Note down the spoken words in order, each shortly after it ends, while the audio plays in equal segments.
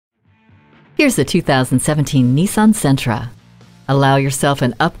Here's the 2017 Nissan Sentra. Allow yourself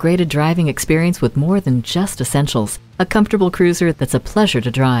an upgraded driving experience with more than just essentials. A comfortable cruiser that's a pleasure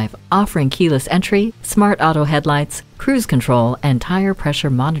to drive, offering keyless entry, smart auto headlights, cruise control, and tire pressure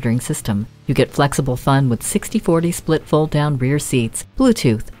monitoring system. You get flexible fun with 60/40 split fold-down rear seats,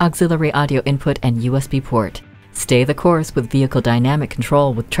 Bluetooth, auxiliary audio input, and USB port. Stay the course with vehicle dynamic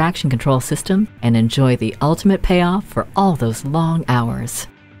control with traction control system and enjoy the ultimate payoff for all those long hours.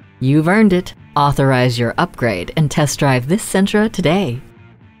 You've earned it. Authorize your upgrade and test drive this Sentra today.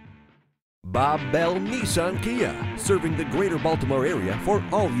 Bell Nissan Kia, serving the greater Baltimore area for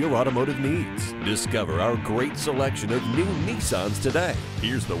all your automotive needs. Discover our great selection of new Nissans today.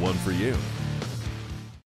 Here's the one for you.